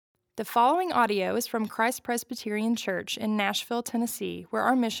The following audio is from Christ Presbyterian Church in Nashville, Tennessee, where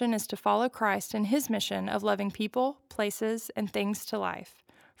our mission is to follow Christ in his mission of loving people, places, and things to life.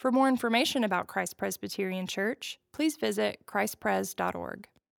 For more information about Christ Presbyterian Church, please visit christpres.org.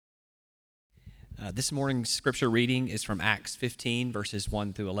 This morning's scripture reading is from Acts 15, verses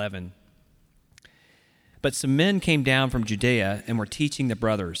 1 through 11. But some men came down from Judea and were teaching the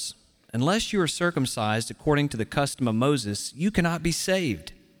brothers, "Unless you are circumcised according to the custom of Moses, you cannot be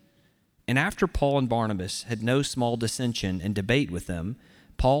saved." And after Paul and Barnabas had no small dissension and debate with them,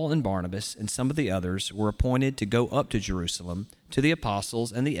 Paul and Barnabas and some of the others were appointed to go up to Jerusalem to the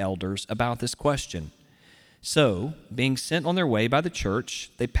apostles and the elders about this question. So, being sent on their way by the church,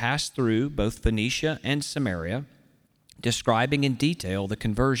 they passed through both Phoenicia and Samaria, describing in detail the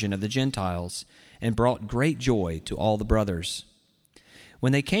conversion of the Gentiles, and brought great joy to all the brothers.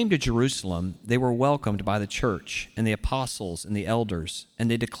 When they came to Jerusalem, they were welcomed by the church and the apostles and the elders,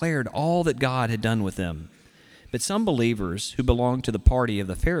 and they declared all that God had done with them. But some believers who belonged to the party of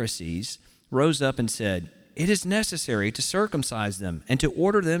the Pharisees rose up and said, "It is necessary to circumcise them and to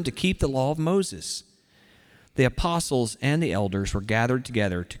order them to keep the law of Moses." The apostles and the elders were gathered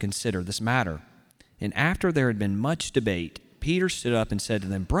together to consider this matter. And after there had been much debate, Peter stood up and said to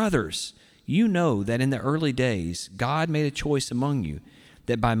them, "Brothers, you know that in the early days God made a choice among you,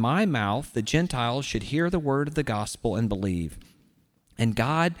 that by my mouth the Gentiles should hear the word of the gospel and believe. And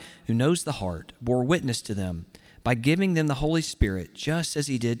God, who knows the heart, bore witness to them by giving them the Holy Spirit, just as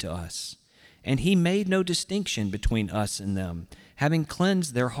he did to us. And he made no distinction between us and them, having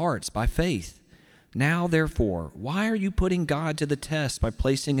cleansed their hearts by faith. Now, therefore, why are you putting God to the test by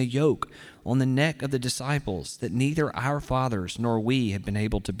placing a yoke on the neck of the disciples that neither our fathers nor we have been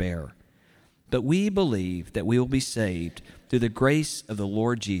able to bear? But we believe that we will be saved through the grace of the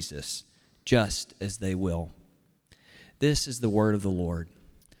Lord Jesus, just as they will." This is the word of the Lord.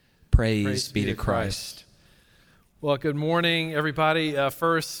 Praise be to Christ. Well, good morning, everybody.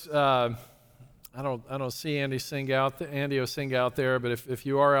 First, I don't see Andy will sing out there, but if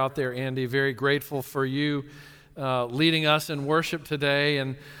you are out there, Andy, very grateful for you leading us in worship today.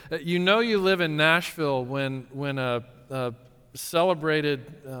 And you know you live in Nashville when a celebrated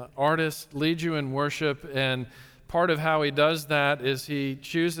artist leads you in worship, and part of how he does that is he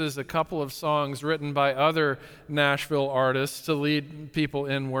chooses a couple of songs written by other Nashville artists to lead people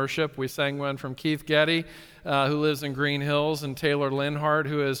in worship. We sang one from Keith Getty, who lives in Green Hills, and Taylor Linhart,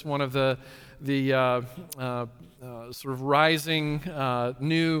 who is one of the sort of rising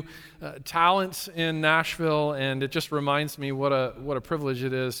new talents in Nashville, and it just reminds me what a privilege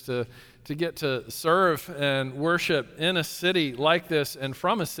it is to get to serve and worship in a city like this and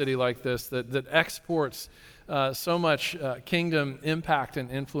from a city like this that exports so much kingdom impact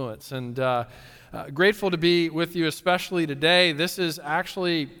and influence. And grateful to be with you, especially today. This is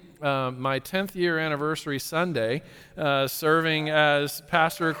actually my 10th year anniversary Sunday, serving as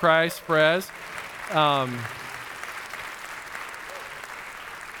pastor of Christ Pres.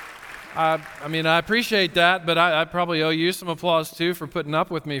 I appreciate that, but I probably owe you some applause too for putting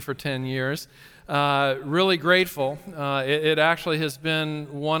up with me for 10 years. Really grateful. It actually has been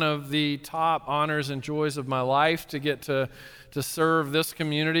one of the top honors and joys of my life to get to serve this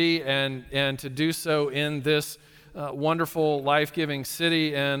community and to do so in this wonderful, life-giving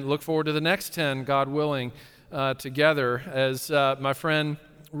city, and look forward to the next 10, God willing, together. As my friend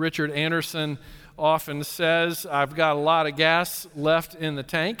Richard Anderson often says, I've got a lot of gas left in the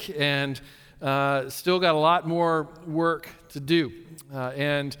tank and still got a lot more work to do.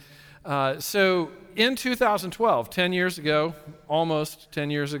 So in 2012, 10 years ago, almost 10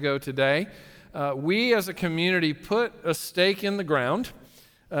 years ago today, we as a community put a stake in the ground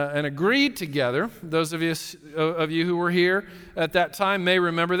and agreed together. Those of you who were here at that time may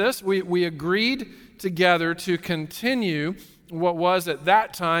remember this. We agreed together to continue what was at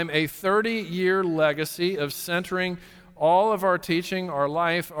that time a 30-year legacy of centering all of our teaching, our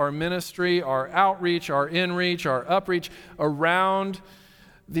life, our ministry, our outreach, our inreach, our upreach around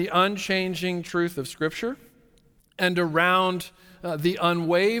the unchanging truth of Scripture and around the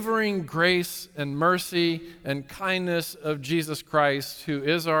unwavering grace and mercy and kindness of Jesus Christ, who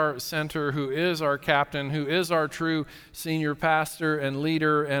is our center, who is our captain, who is our true senior pastor and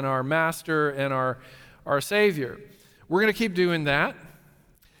leader and our master and our Savior. We're going to keep doing that.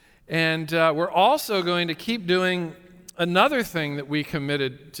 And we're also going to keep doing another thing that we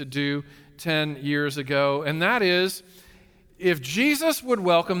committed to do 10 years ago, and that is, if Jesus would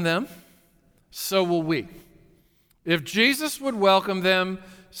welcome them, so will we. If Jesus would welcome them,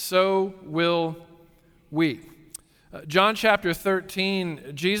 so will we. John chapter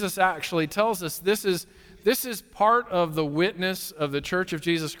 13, Jesus actually tells us this is this is part of the witness of the Church of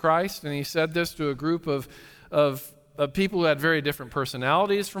Jesus Christ, and he said this to a group of people who had very different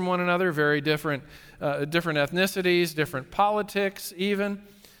personalities from one another, very different ethnicities, different politics even.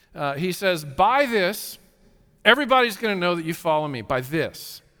 He says, by this, everybody's going to know that you follow me, by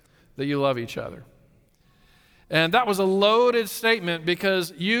this, that you love each other. And that was a loaded statement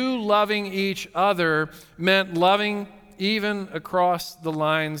because you loving each other meant loving even across the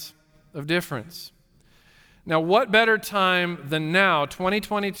lines of difference. Now, what better time than now,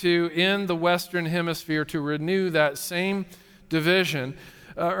 2022, in the Western Hemisphere to renew that same division,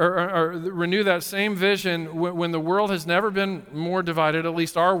 or renew that same vision when the world has never been more divided, at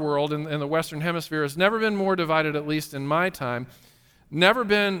least our world in the Western Hemisphere has never been more divided, at least in my time, never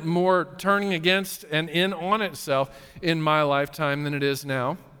been more turning against and in on itself in my lifetime than it is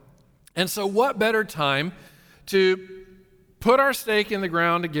now. And so what better time to put our stake in the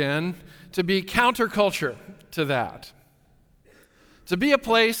ground again, to be counterculture to that, to be a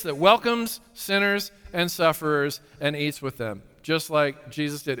place that welcomes sinners and sufferers and eats with them, just like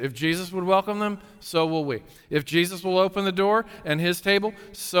Jesus did. If Jesus would welcome them, so will we. If Jesus will open the door and his table,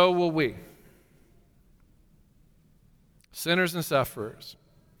 so will we. Sinners and sufferers.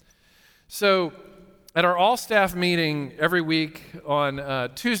 So at our all-staff meeting every week on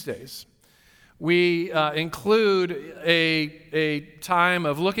Tuesdays, we include a time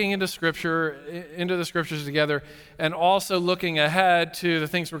of looking into the Scriptures together, and also looking ahead to the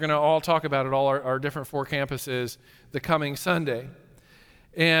things we're going to all talk about at all our different 4 campuses the coming Sunday.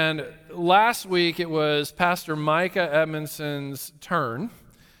 And last week it was Pastor Micah Edmondson's turn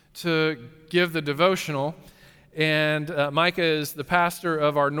to give the devotional. And Micah is the pastor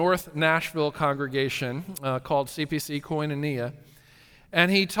of our North Nashville congregation called CPC Koinonia. And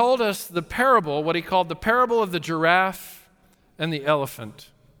he told us the parable, what he called the parable of the giraffe and the elephant.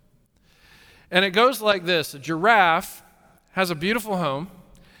 And it goes like this. A giraffe has a beautiful home,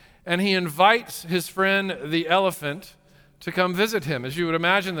 and he invites his friend the elephant to come visit him. As you would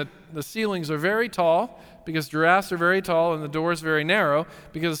imagine, the ceilings are very tall because giraffes are very tall, and the door is very narrow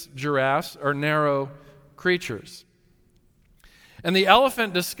because giraffes are narrow creatures. And the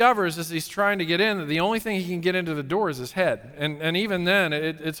elephant discovers as he's trying to get in that the only thing he can get into the door is his head. And even then,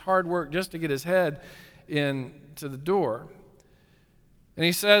 it's hard work just to get his head into the door. And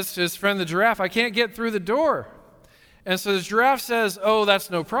he says to his friend the giraffe, I can't get through the door. And so the giraffe says, oh, that's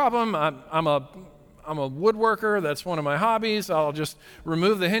no problem. I'm a woodworker. That's one of my hobbies. I'll just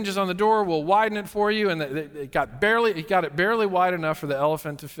remove the hinges on the door. We'll widen it for you. And it got it barely wide enough for the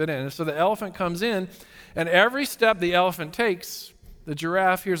elephant to fit in. And so the elephant comes in, and every step the elephant takes, the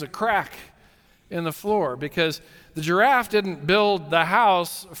giraffe hears a crack in the floor because the giraffe didn't build the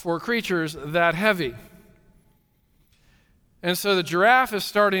house for creatures that heavy. And so the giraffe is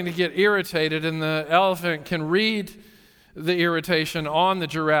starting to get irritated, and the elephant can read the irritation on the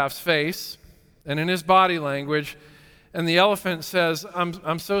giraffe's face and in his body language. And the elephant says,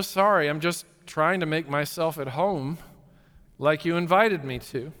 I'm so sorry. I'm just trying to make myself at home like you invited me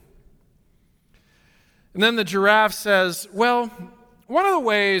to. And then the giraffe says, well, one of the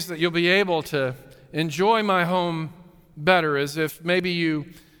ways that you'll be able to enjoy my home better is if maybe you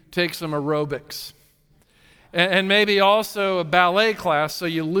take some aerobics and maybe also a ballet class so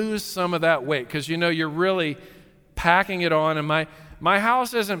you lose some of that weight because you know you're really packing it on. And my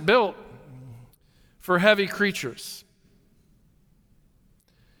house isn't built for heavy creatures.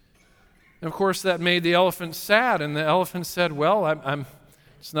 And of course, that made the elephant sad, and the elephant said, well,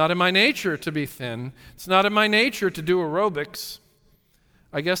 it's not in my nature to be thin. It's not in my nature to do aerobics.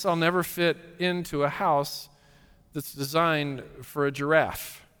 I guess I'll never fit into a house that's designed for a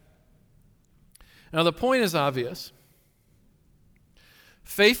giraffe. Now, the point is obvious.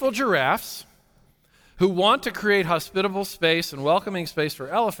 Faithful giraffes who want to create hospitable space and welcoming space for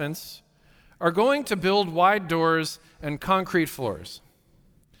elephants are going to build wide doors and concrete floors.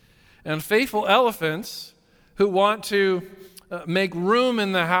 And faithful elephants who want to make room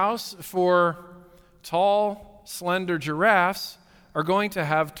in the house for tall, slender giraffes are going to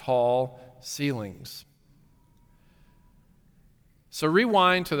have tall ceilings. So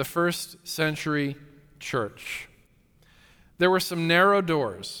rewind to the first century church. There were some narrow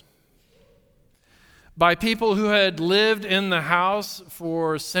doors by people who had lived in the house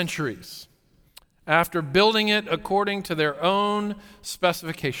for centuries after building it according to their own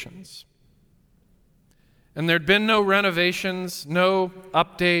specifications. And there'd been no renovations, no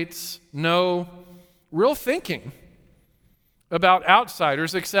updates, no real thinking about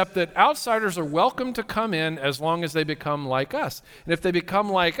outsiders, except that outsiders are welcome to come in as long as they become like us. And if they become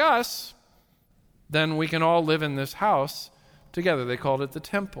like us, then we can all live in this house together. They called it the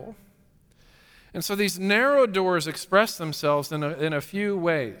temple. And so these narrow doors express themselves in a few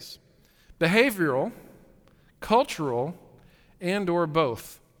ways: behavioral, cultural, and or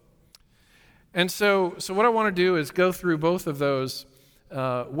both. And so what I want to do is go through both of those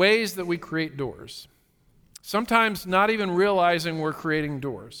ways that we create doors. Sometimes not even realizing we're creating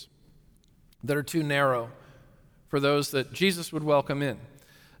doors that are too narrow for those that Jesus would welcome in.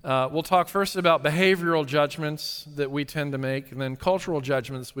 We'll talk first about behavioral judgments that we tend to make, and then cultural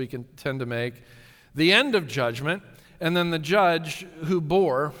judgments we can tend to make, the end of judgment, and then the judge who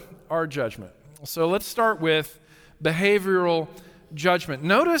bore our judgment. So let's start with behavioral judgment.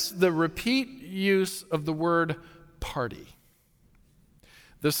 Notice the repeat use of the word party.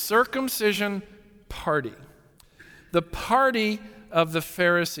 The circumcision party. The party of the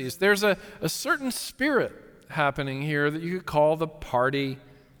Pharisees. There's a certain spirit happening here that you could call the party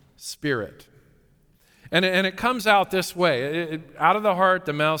spirit. And it comes out this way. Out of the heart,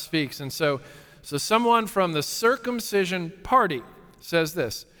 the mouth speaks. And so someone from the circumcision party says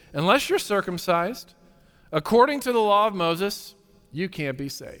this: unless you're circumcised, according to the law of Moses, you can't be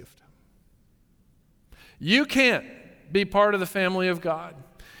saved. You can't be part of the family of God.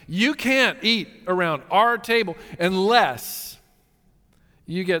 You can't eat around our table unless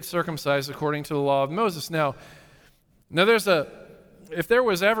you get circumcised according to the law of Moses. Now if there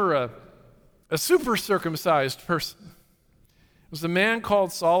was ever a super circumcised person, it was a man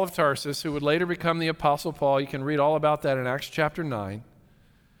called Saul of Tarsus, who would later become the Apostle Paul. You can read all about that in Acts chapter 9.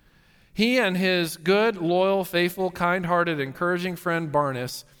 He and his good, loyal, faithful, kind-hearted, encouraging friend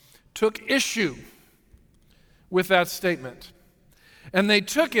Barnabas took issue with that statement. And they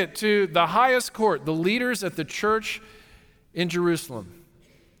took it to the highest court, the leaders at the church in Jerusalem.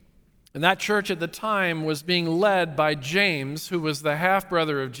 And that church at the time was being led by James, who was the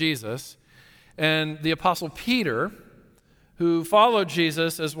half-brother of Jesus, and the Apostle Peter, who followed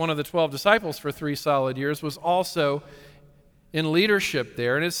Jesus as one of the 12 disciples for 3 solid years, was also in leadership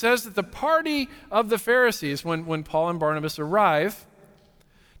there. And it says that the party of the Pharisees, when Paul and Barnabas arrive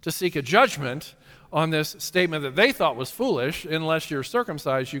to seek a judgment on this statement that they thought was foolish, unless you're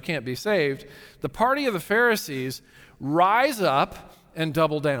circumcised, you can't be saved, the party of the Pharisees rise up and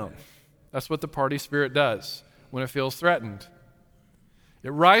double down. That's what the party spirit does when it feels threatened. It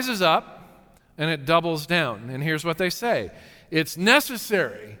rises up and it doubles down. And here's what they say: it's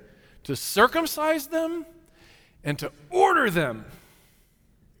necessary to circumcise them and to order them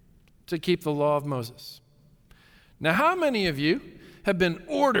to keep the law of Moses. Now, how many of you have been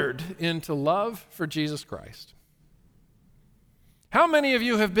ordered into love for Jesus Christ? How many of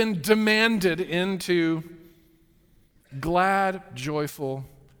you have been demanded into glad, joyful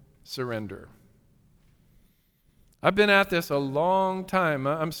surrender? I've been at this a long time.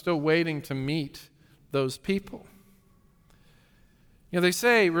 I'm still waiting to meet those people. You know, they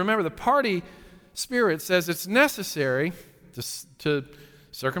say, remember, the party spirit says it's necessary to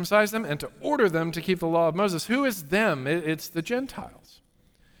circumcise them and to order them to keep the law of Moses. Who is them? It's the Gentiles.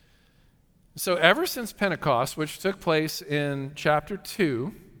 So ever since Pentecost, which took place in chapter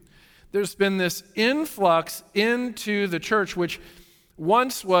 2, there's been this influx into the church, which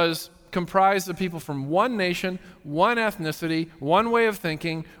once was comprised of people from one nation, one ethnicity, one way of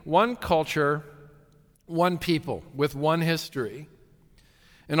thinking, one culture, one people with one history.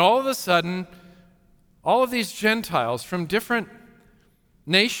 And all of a sudden, all of these Gentiles from different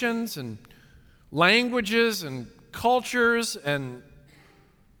nations and languages and cultures and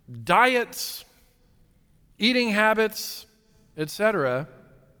diets, eating habits, etc.,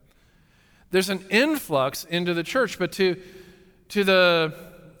 there's an influx into the church. But to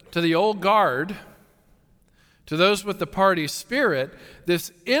the old guard, to those with the party spirit,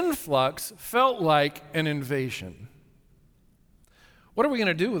 this influx felt like an invasion. What are we going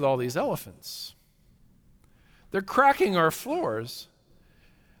to do with all these elephants? They're cracking our floors.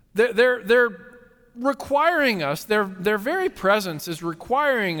 They're requiring us, their very presence is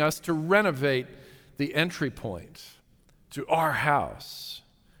requiring us to renovate the entry point to our house,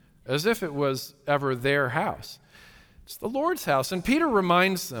 as if it was ever their house. It's the Lord's house. And Peter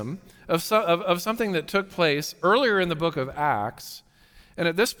reminds them of something that took place earlier in the book of Acts, and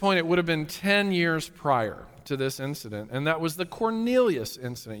at this point it would have been 10 years prior to this incident, and that was the Cornelius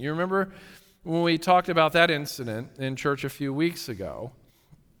incident. You remember when we talked about that incident in church a few weeks ago,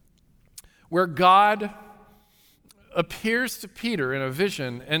 where God appears to Peter in a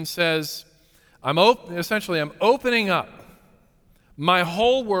vision and says, I'm opening up my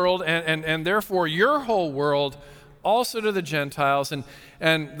whole world and therefore your whole world also to the Gentiles.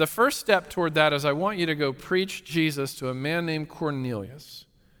 And the first step toward that is I want you to go preach Jesus to a man named Cornelius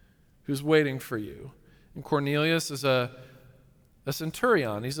who's waiting for you. And Cornelius is a a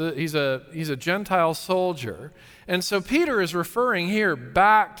centurion. He's a Gentile soldier. And so Peter is referring here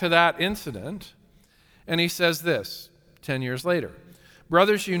back to that incident, and he says this 10 years later.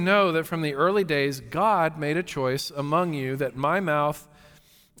 Brothers, you know that from the early days God made a choice among you that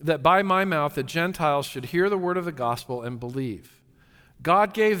by my mouth the Gentiles should hear the word of the gospel and believe.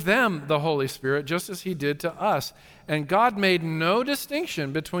 God gave them the Holy Spirit just as he did to us, and God made no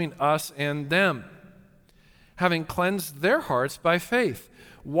distinction between us and them, having cleansed their hearts by faith.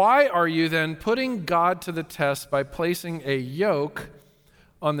 Why are you then putting God to the test by placing a yoke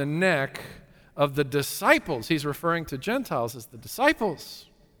on the neck of the disciples? He's referring to Gentiles as the disciples,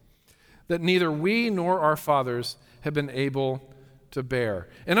 that neither we nor our fathers have been able to bear.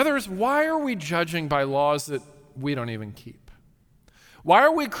 In other words, why are we judging by laws that we don't even keep? Why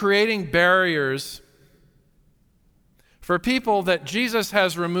are we creating barriers for people that Jesus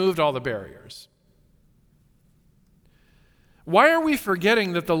has removed all the barriers? Why are we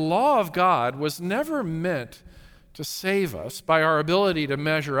forgetting that the law of God was never meant to save us by our ability to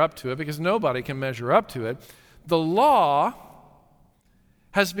measure up to it, because nobody can measure up to it? The law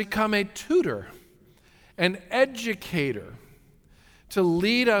has become a tutor, an educator to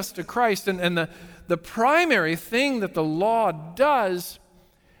lead us to Christ. And the primary thing that the law does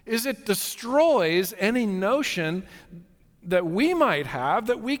is it destroys any notion that we might have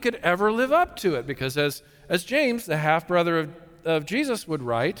that we could ever live up to it. Because as James, the half-brother of Jesus, would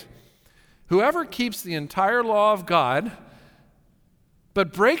write, whoever keeps the entire law of God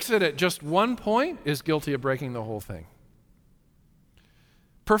but breaks it at just one point is guilty of breaking the whole thing.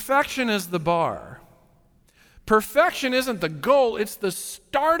 Perfection is the bar. Perfection isn't the goal, it's the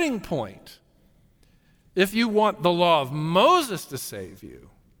starting point. If you want the law of Moses to save you,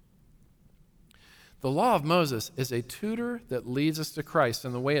 the law of Moses is a tutor that leads us to Christ.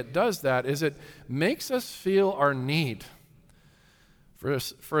 And the way it does that is it makes us feel our need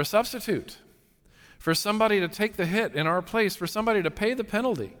for a substitute, for somebody to take the hit in our place, for somebody to pay the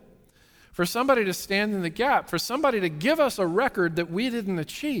penalty, for somebody to stand in the gap, for somebody to give us a record that we didn't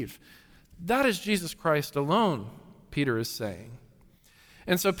achieve. That is Jesus Christ alone, Peter is saying.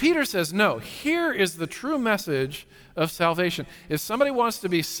 And so Peter says, no, here is the true message of salvation. If somebody wants to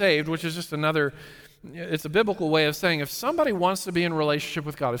be saved, which is just it's a biblical way of saying if somebody wants to be in relationship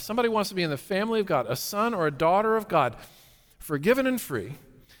with God, if somebody wants to be in the family of God, a son or a daughter of God, forgiven and free,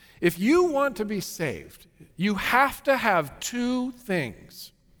 if you want to be saved, you have to have two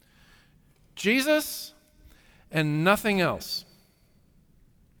things: Jesus and nothing else.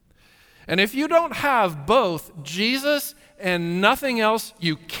 And if you don't have both Jesus and nothing else,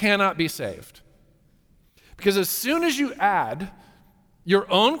 you cannot be saved. Because as soon as you add your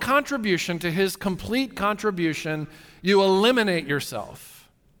own contribution to his complete contribution, you eliminate yourself.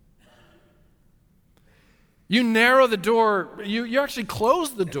 You narrow the door, you actually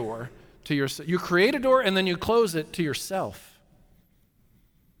close the door to yourself. You create a door and then you close it to yourself.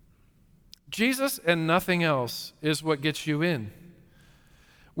 Jesus and nothing else is what gets you in.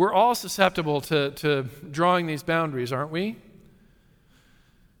 We're all susceptible to drawing these boundaries, aren't we?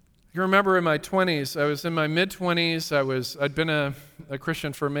 You remember in my 20s, I was in my mid-20s, I'd been a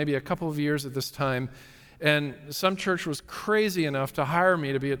Christian for maybe a couple of years at this time, and some church was crazy enough to hire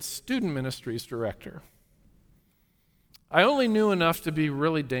me to be its student ministries director. I only knew enough to be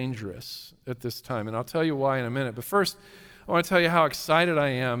really dangerous at this time, and I'll tell you why in a minute. But first, I want to tell you how excited I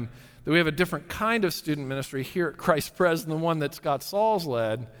am that we have a different kind of student ministry here at Christ Pres than the one that Scott Sauls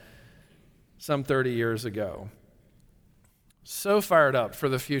led some 30 years ago. So fired up for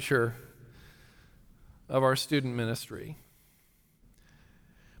the future of our student ministry.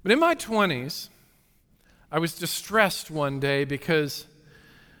 But in my 20s, I was distressed one day because,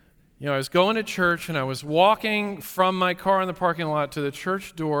 I was going to church and I was walking from my car in the parking lot to the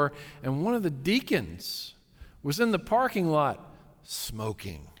church door, and one of the deacons was in the parking lot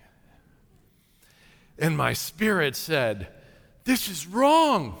smoking. And my spirit said, "This is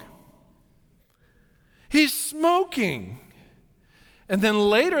wrong. He's smoking." And then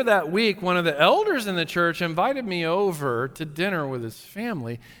later that week, one of the elders in the church invited me over to dinner with his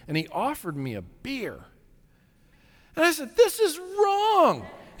family, and he offered me a beer. And I said, "This is wrong."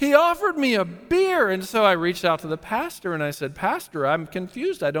 He offered me a beer. And so I reached out to the pastor and I said, "Pastor, I'm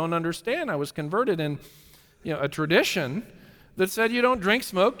confused. I don't understand. I was converted in a tradition that said you don't drink,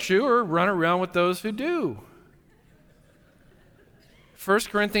 smoke, chew, or run around with those who do."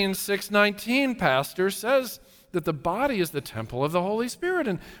 1 Corinthians 6:19, pastor, says that the body is the temple of the Holy Spirit.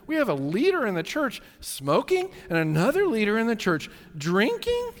 And we have a leader in the church smoking and another leader in the church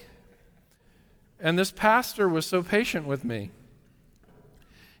drinking. And this pastor was so patient with me.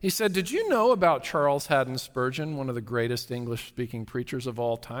 He said, did you know about Charles Haddon Spurgeon, one of the greatest English-speaking preachers of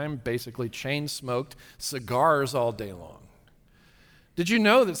all time, basically chain-smoked cigars all day long? Did you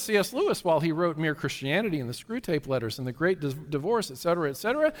know that C.S. Lewis, while he wrote Mere Christianity and the Screwtape Letters and the Great Divorce,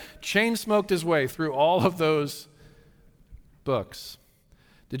 etc., chain-smoked his way through all of those books?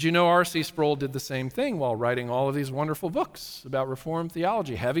 Did you know R.C. Sproul did the same thing while writing all of these wonderful books about Reformed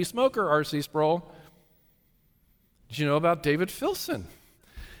theology? Heavy smoker, R.C. Sproul. Did you know about David Filson?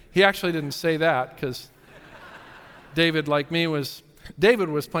 He actually didn't say that because David, like me, was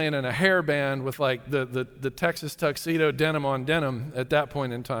playing in a hair band with like the Texas tuxedo denim on denim at that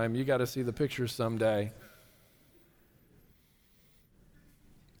point in time. You got to see the pictures someday.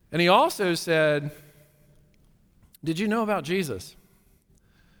 And he also said, did you know about Jesus?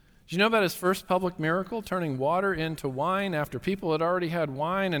 Did you know about his first public miracle, turning water into wine after people had already had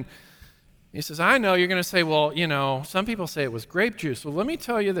wine? And he says, I know you're going to say, well, some people say it was grape juice. Well, let me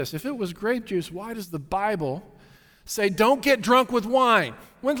tell you this. If it was grape juice, why does the Bible say don't get drunk with wine?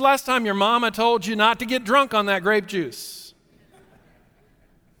 When's the last time your mama told you not to get drunk on that grape juice?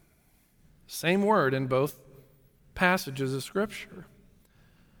 Same word in both passages of Scripture.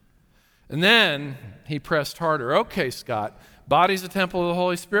 And then he pressed harder. Okay, Scott, body's a temple of the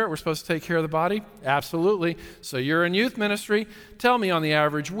Holy Spirit. We're supposed to take care of the body? Absolutely. So you're in youth ministry. Tell me on the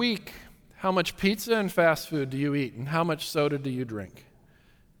average week, how much pizza and fast food do you eat, and how much soda do you drink?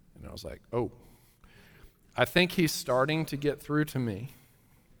 And I was like, oh, I think he's starting to get through to me.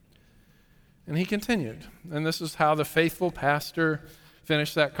 And he continued, and this is how the faithful pastor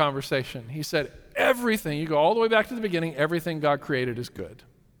finished that conversation. He said, everything, you go all the way back to the beginning, everything God created is good.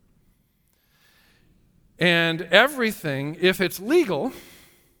 And everything, if it's legal,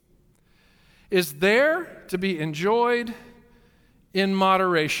 is there to be enjoyed in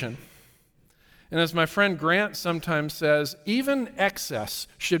moderation. And as my friend Grant sometimes says, even excess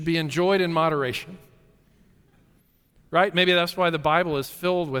should be enjoyed in moderation. Right? Maybe that's why the Bible is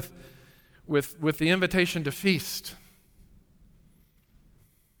filled with the invitation to feast.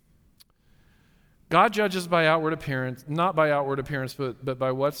 God judges by outward appearance, not by outward appearance, but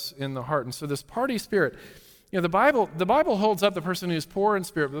by what's in the heart. And so this party spirit, the Bible holds up the person who's poor in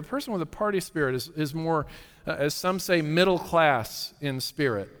spirit, but the person with a party spirit is more, as some say, middle class in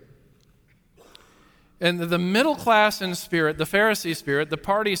spirit. And the middle class in spirit, the Pharisee spirit, the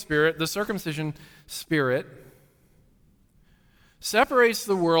party spirit, the circumcision spirit, separates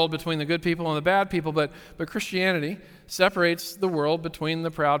the world between the good people and the bad people, but Christianity separates the world between the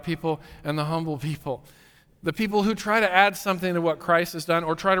proud people and the humble people. The people who try to add something to what Christ has done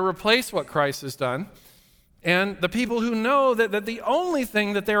or try to replace what Christ has done, and the people who know that the only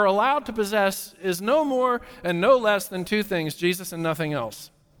thing that they're allowed to possess is no more and no less than two things, Jesus and nothing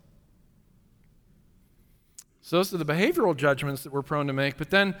else. So those are the behavioral judgments that we're prone to make, but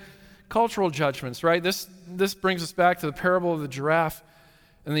then cultural judgments, right? This brings us back to the parable of the giraffe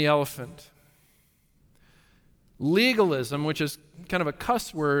and the elephant. Legalism, which is kind of a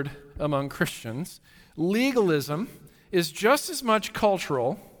cuss word among Christians, legalism is just as much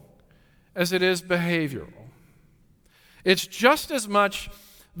cultural as it is behavioral. It's just as much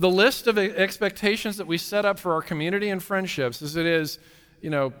the list of expectations that we set up for our community and friendships as it is,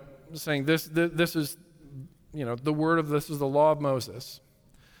 saying this is, the word of this is the law of Moses.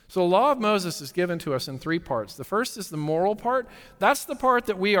 So the law of Moses is given to us in three parts. The first is the moral part. That's the part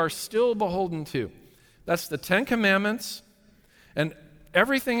that we are still beholden to. That's the Ten Commandments and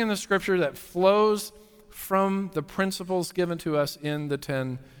everything in the Scripture that flows from the principles given to us in the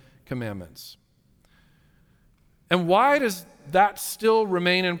Ten Commandments. And why does that still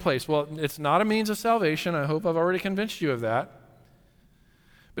remain in place? Well, it's not a means of salvation. I hope I've already convinced you of that.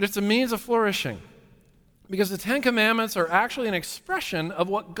 But it's a means of flourishing. Because the Ten Commandments are actually an expression of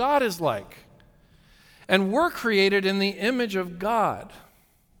what God is like. And we're created in the image of God.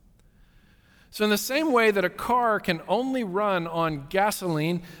 So in the same way that a car can only run on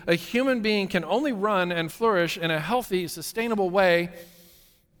gasoline, a human being can only run and flourish in a healthy, sustainable way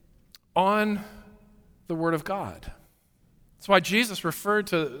on the Word of God. That's why Jesus referred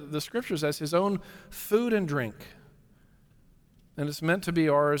to the Scriptures as his own food and drink. And it's meant to be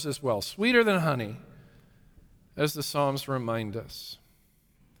ours as well. Sweeter than honey, as the Psalms remind us.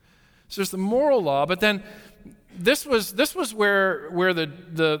 So there's the moral law, but then this was where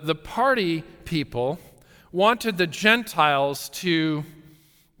the party people wanted the Gentiles to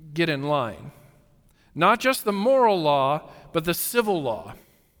get in line. Not just the moral law, but the civil law.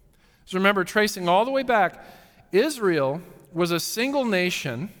 So remember, tracing all the way back, Israel was a single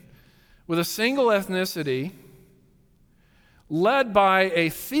nation with a single ethnicity, led by a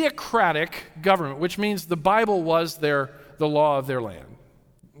theocratic government, which means the Bible was the law of their land.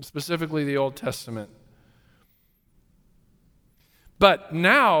 specifically the Old Testament. But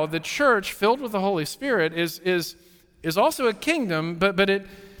now the church, filled with the Holy Spirit, is also a kingdom, but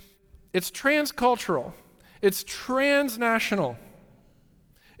it's transcultural. It's transnational.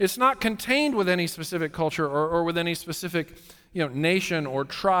 It's not contained with any specific culture or with any specific nation or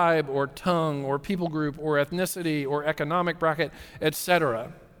tribe or tongue or people group or ethnicity or economic bracket,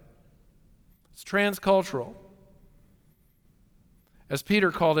 etc. It's transcultural. As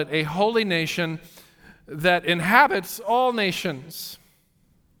Peter called it, a holy nation that inhabits all nations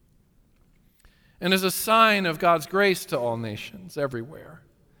and is a sign of God's grace to all nations everywhere.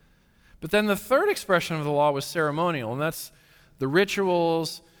 But then the third expression of the law was ceremonial, and that's the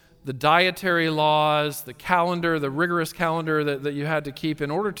rituals, the dietary laws, the calendar, the rigorous calendar that you had to keep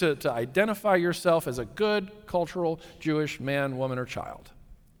in order to identify yourself as a good cultural Jewish man, woman, or child.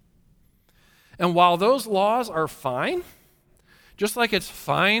 And while those laws are fine, just like it's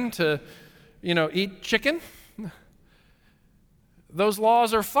fine to eat chicken, those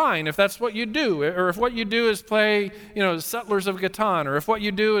laws are fine if that's what you do, or if what you do is play, Settlers of Catan, or if what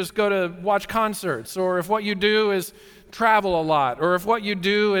you do is go to watch concerts, or if what you do is travel a lot, or if what you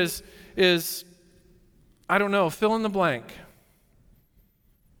do is I don't know, fill in the blank.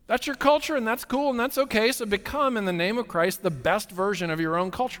 That's your culture, and that's cool, and that's okay, so become, in the name of Christ, the best version of your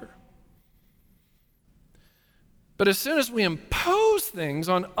own culture. But as soon as we impose things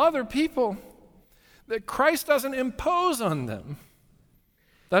on other people that Christ doesn't impose on them,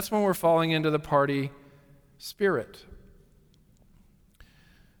 that's when we're falling into the party spirit.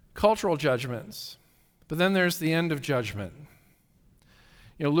 Cultural judgments. But then there's the end of judgment.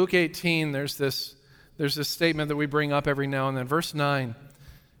 Luke 18, there's this statement that we bring up every now and then. Verse 9,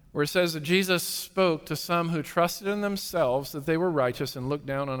 where it says that Jesus spoke to some who trusted in themselves that they were righteous and looked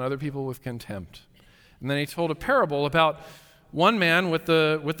down on other people with contempt. And then he told a parable about one man with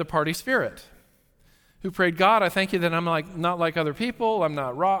the party spirit who prayed, God, I thank you that I'm not like other people. I'm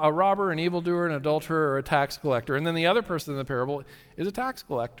not a robber, an evildoer, an adulterer, or a tax collector. And then the other person in the parable is a tax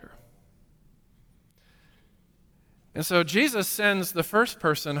collector. And so Jesus sends the first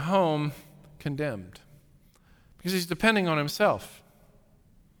person home condemned because he's depending on himself.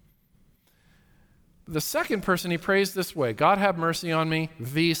 The second person he prays this way, God have mercy on me,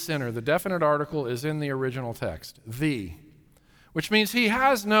 the sinner. The definite article is in the original text, the, which means he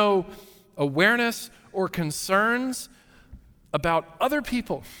has no awareness or concerns about other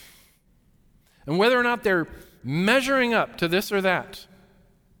people and whether or not they're measuring up to this or that.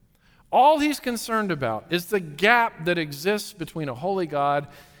 All he's concerned about is the gap that exists between a holy God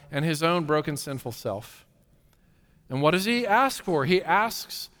and his own broken, sinful self. And what does he ask for? He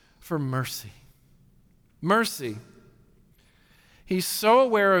asks for mercy. Mercy. He's so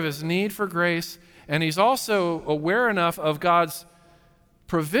aware of his need for grace, and he's also aware enough of God's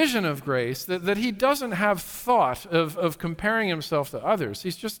provision of grace that he doesn't have thought of comparing himself to others.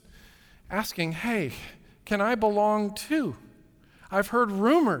 He's just asking, hey, can I belong too? I've heard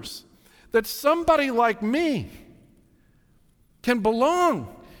rumors that somebody like me can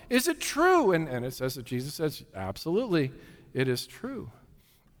belong. Is it true? And it says that Jesus says, absolutely, it is true.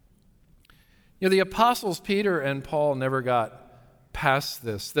 The apostles Peter and Paul never got past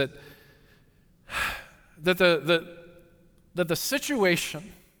this, that the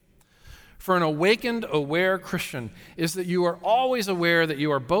situation for an awakened, aware Christian is that you are always aware that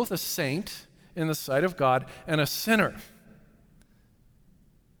you are both a saint in the sight of God and a sinner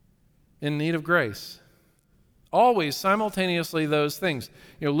in need of grace. Always, simultaneously, those things.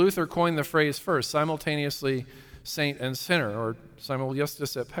 Luther coined the phrase first, simultaneously saint and sinner, or simul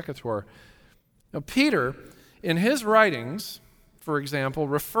justus et peccator. Now, Peter, in his writings, for example,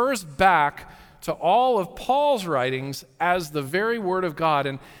 refers back to all of Paul's writings as the very Word of God.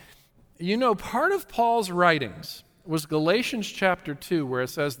 And part of Paul's writings was Galatians chapter 2, where it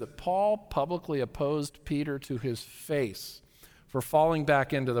says that Paul publicly opposed Peter to his face for falling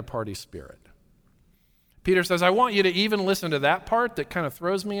back into the party spirit. Peter says, I want you to even listen to that part that kind of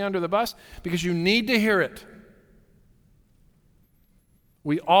throws me under the bus because you need to hear it.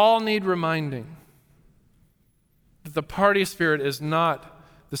 We all need reminding that the party spirit is not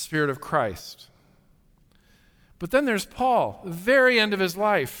the spirit of Christ. But then there's Paul, the very end of his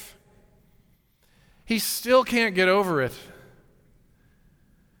life. He still can't get over it.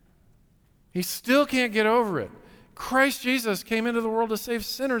 He still can't get over it. Christ Jesus came into the world to save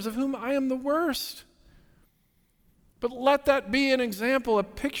sinners, of whom I am the worst. But let that be an example, a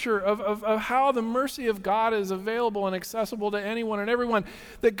picture of how the mercy of God is available and accessible to anyone and everyone.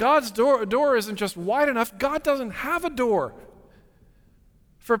 That God's door isn't just wide enough. God doesn't have a door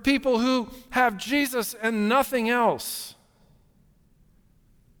for people who have Jesus and nothing else.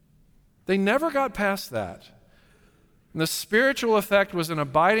 They never got past that. And the spiritual effect was an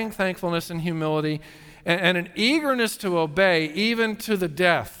abiding thankfulness and humility and an eagerness to obey even to the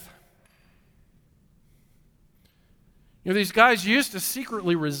death. These guys used to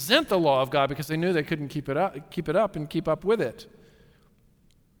secretly resent the law of God because they knew they couldn't keep it up with it.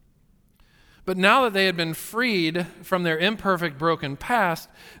 But now that they had been freed from their imperfect, broken past,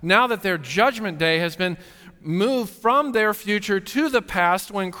 now that their judgment day has been moved from their future to the past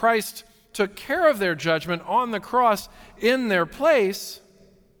when Christ took care of their judgment on the cross in their place,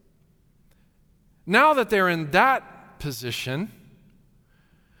 now that they're in that position,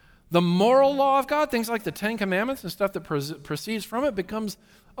 the moral law of God, things like the Ten Commandments and stuff that proceeds from it, becomes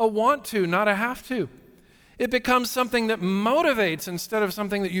a want to, not a have to. It becomes something that motivates instead of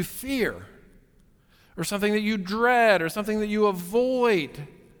something that you fear, or something that you dread, or something that you avoid.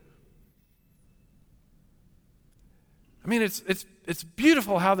 I mean, it's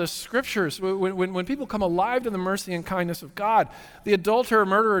beautiful how the Scriptures, when people come alive to the mercy and kindness of God, the adulterer,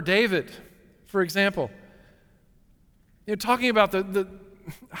 murderer David, for example, talking about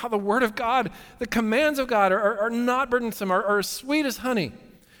how the Word of God, the commands of God are not burdensome, are as sweet as honey.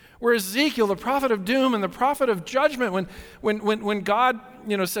 Where Ezekiel, the prophet of doom and the prophet of judgment, when God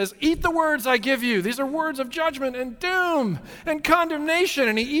says, eat the words I give you, these are words of judgment and doom and condemnation,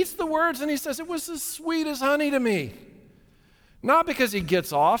 and he eats the words and he says, it was as sweet as honey to me. Not because he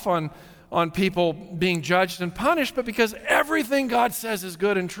gets off on people being judged and punished, but because everything God says is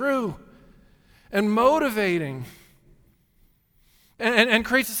good and true and motivating. And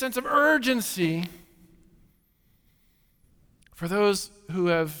creates a sense of urgency for those who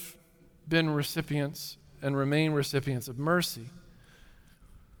have been recipients and remain recipients of mercy.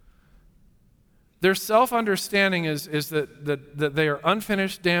 Their self-understanding is that they are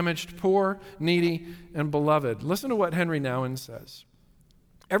unfinished, damaged, poor, needy, and beloved. Listen to what Henry Nouwen says.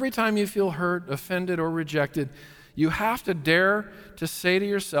 Every time you feel hurt, offended, or rejected, you have to dare to say to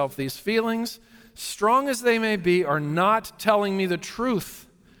yourself, these feelings, strong as they may be, are not telling me the truth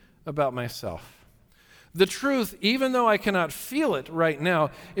about myself. The truth, even though I cannot feel it right now,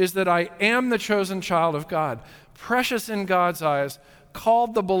 is that I am the chosen child of God, precious in God's eyes,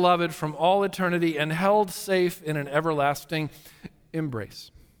 called the beloved from all eternity, and held safe in an everlasting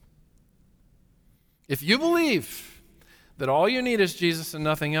embrace. If you believe that all you need is Jesus and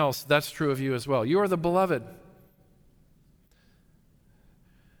nothing else, that's true of you as well. You are the beloved.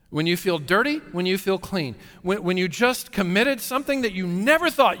 When you feel dirty, when you feel clean, when you just committed something that you never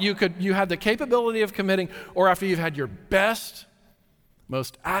thought you had the capability of committing, or after you've had your best,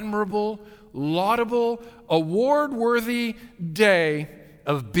 most admirable, laudable, award-worthy day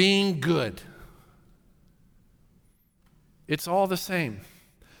of being good. It's all the same.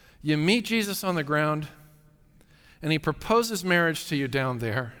 You meet Jesus on the ground, and he proposes marriage to you down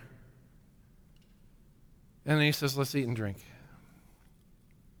there. And then he says, let's eat and drink.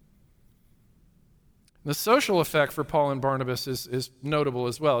 The social effect for Paul and Barnabas is notable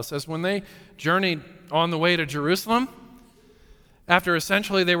as well. It says when they journeyed on the way to Jerusalem, after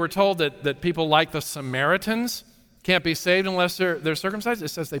essentially they were told that people like the Samaritans can't be saved unless they're circumcised, it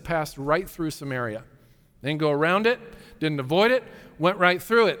says they passed right through Samaria. They didn't go around it, didn't avoid it, went right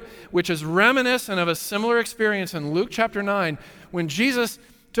through it, which is reminiscent of a similar experience in Luke chapter 9 when Jesus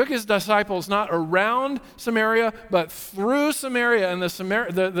took his disciples not around Samaria, but through Samaria, and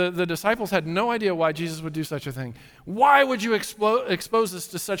the disciples had no idea why Jesus would do such a thing. Why would you expose us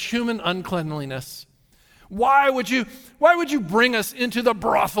to such human uncleanliness? Why would you bring us into the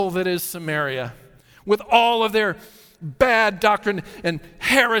brothel that is Samaria with all of their bad doctrine and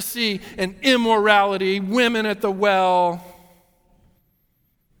heresy and immorality, women at the well?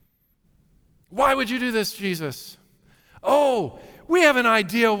 Why would you do this, Jesus? Oh, we have an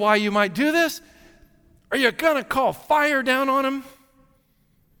idea why you might do this. Are you going to call fire down on them?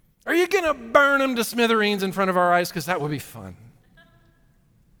 Are you going to burn them to smithereens in front of our eyes? Because that would be fun.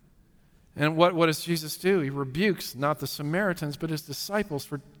 And what does Jesus do? He rebukes not the Samaritans, but his disciples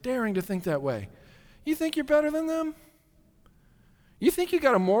for daring to think that way. You think you're better than them? You think you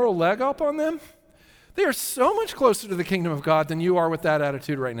got a moral leg up on them? They are so much closer to the kingdom of God than you are with that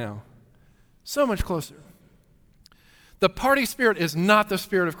attitude right now. So much closer. The party spirit is not the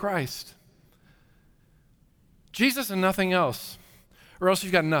spirit of Christ. Jesus and nothing else, or else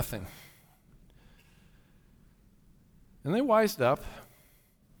you've got nothing. And they wised up.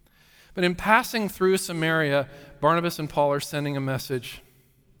 But in passing through Samaria, Barnabas and Paul are sending a message.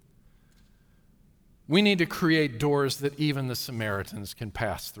 We need to create doors that even the Samaritans can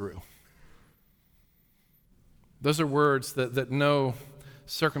pass through. Those are words that know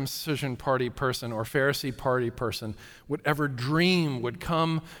circumcision party person or Pharisee party person would ever dream would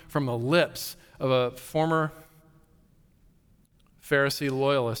come from the lips of a former Pharisee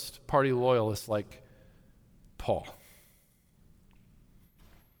loyalist, party loyalist like Paul.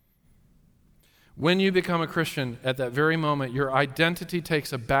 When you become a Christian, at that very moment, your identity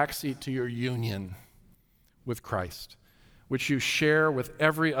takes a backseat to your union with Christ, which you share with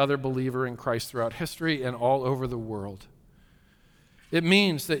every other believer in Christ throughout history and all over the world. It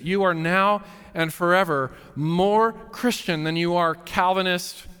means that you are now and forever more Christian than you are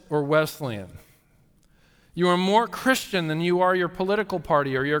Calvinist or Wesleyan. You are more Christian than you are your political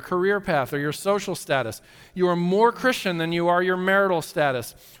party or your career path or your social status. You are more Christian than you are your marital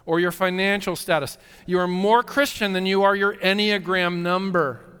status or your financial status. You are more Christian than you are your Enneagram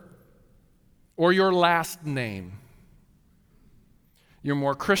number or your last name. You're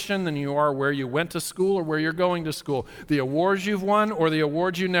more Christian than you are where you went to school or where you're going to school, the awards you've won or the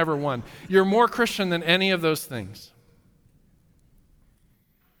awards you never won. You're more Christian than any of those things.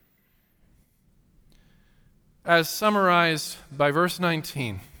 As summarized by verse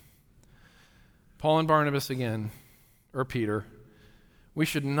 19, Paul and Barnabas again, or Peter, we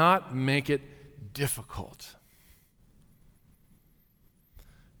should not make it difficult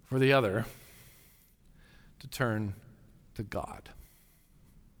for the other to turn to God.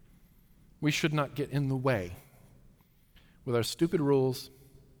 We should not get in the way with our stupid rules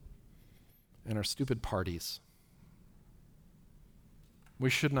and our stupid parties. We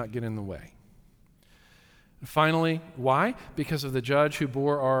should not get in the way. Finally, why? Because of the judge who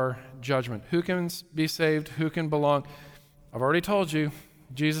bore our judgment. Who can be saved? Who can belong? I've already told you,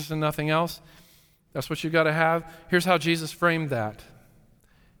 Jesus and nothing else. That's what you've got to have. Here's how Jesus framed that.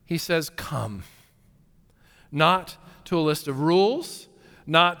 He says, come. Not to a list of rules,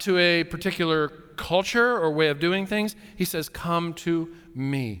 not to a particular culture or way of doing things. He says, come to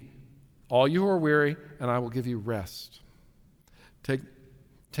me, all you who are weary, and I will give you rest.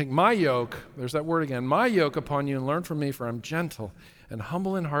 Take my yoke, there's that word again, my yoke upon you and learn from me, for I'm gentle and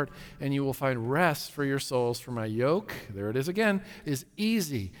humble in heart, and you will find rest for your souls. For my yoke, there it is again, is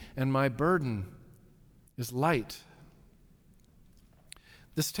easy, and my burden is light.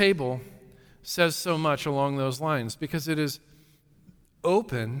 This table says so much along those lines because it is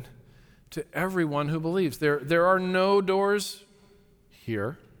open to everyone who believes. There are no doors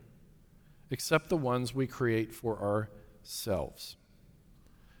here except the ones we create for ourselves.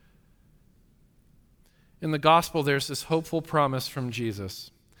 In the gospel, there's this hopeful promise from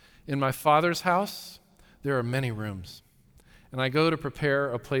Jesus. In my Father's house, there are many rooms, and I go to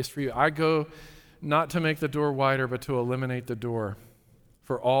prepare a place for you. I go not to make the door wider, but to eliminate the door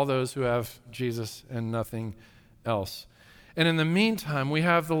for all those who have Jesus and nothing else. And in the meantime, we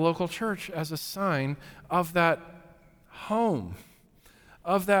have the local church as a sign of that home,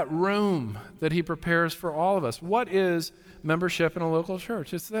 of that room that he prepares for all of us. What is membership in a local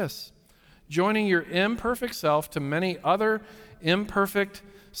church? It's this: joining your imperfect self to many other imperfect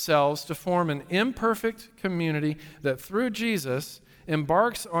selves to form an imperfect community that through Jesus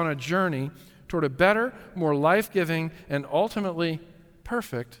embarks on a journey toward a better, more life-giving, and ultimately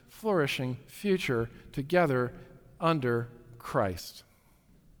perfect, flourishing future together under Christ.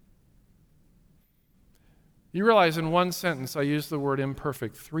 You realize in one sentence I used the word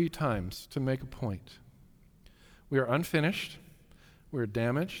imperfect 3 times to make a point. We are unfinished, we are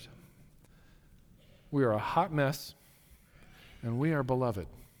damaged, we are a hot mess, and we are beloved.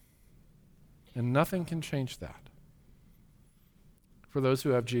 And nothing can change that for those who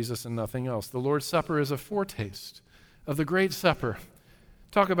have Jesus and nothing else. The Lord's Supper is a foretaste of the great supper.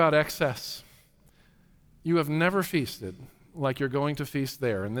 Talk about excess. You have never feasted like you're going to feast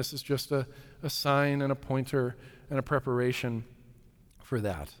there, and this is just a sign and a pointer and a preparation for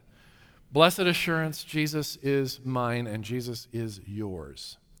that. Blessed assurance, Jesus is mine and Jesus is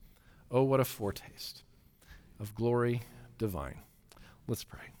yours. Oh, what a foretaste of glory divine. Let's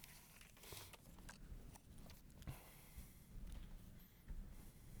pray.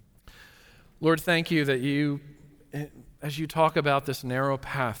 Lord, thank you that you, as you talk about this narrow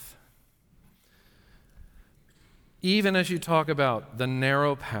path, even as you talk about the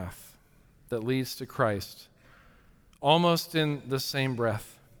narrow path that leads to Christ, almost in the same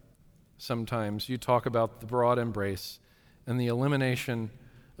breath, sometimes you talk about the broad embrace and the elimination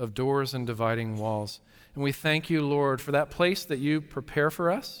of doors and dividing walls. And we thank you, Lord, for that place that you prepare for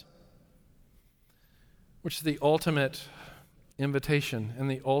us, which is the ultimate invitation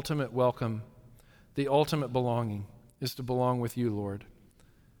and the ultimate welcome, the ultimate belonging is to belong with you, Lord.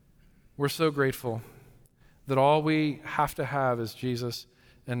 We're so grateful that all we have to have is Jesus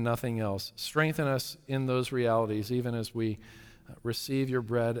and nothing else. Strengthen us in those realities, even as we receive your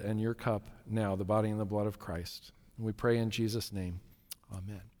bread and your cup now, the body and the blood of Christ. And we pray in Jesus' name.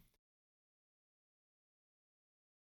 Amen.